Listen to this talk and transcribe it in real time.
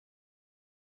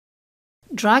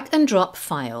Drag and drop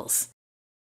files.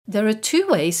 There are two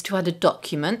ways to add a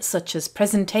document such as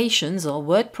presentations or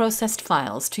word processed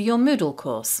files to your Moodle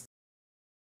course.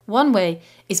 One way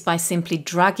is by simply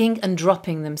dragging and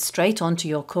dropping them straight onto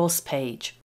your course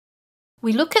page.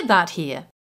 We look at that here.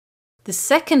 The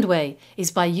second way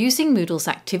is by using Moodle's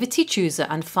Activity Chooser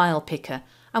and File Picker,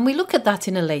 and we look at that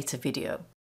in a later video.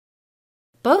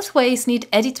 Both ways need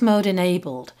edit mode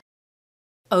enabled.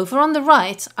 Over on the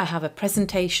right, I have a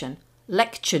presentation,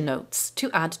 Lecture Notes,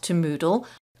 to add to Moodle,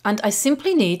 and I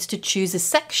simply need to choose a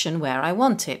section where I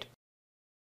want it.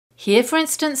 Here, for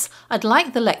instance, I'd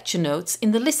like the lecture notes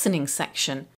in the listening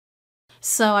section.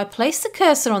 So I place the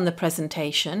cursor on the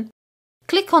presentation,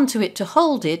 click onto it to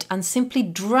hold it and simply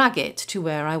drag it to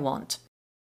where I want.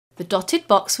 The dotted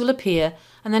box will appear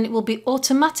and then it will be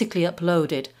automatically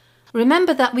uploaded.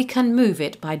 Remember that we can move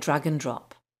it by drag and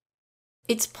drop.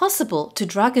 It's possible to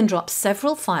drag and drop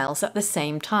several files at the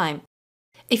same time.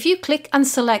 If you click and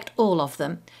select all of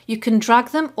them, you can drag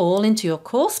them all into your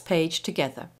course page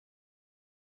together.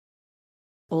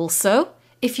 Also,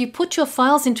 if you put your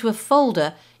files into a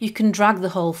folder, you can drag the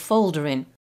whole folder in.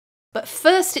 But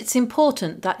first it's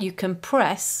important that you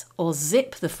compress or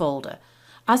zip the folder,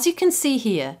 as you can see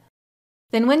here.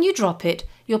 Then when you drop it,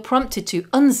 you're prompted to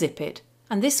unzip it,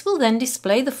 and this will then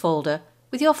display the folder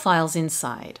with your files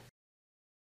inside.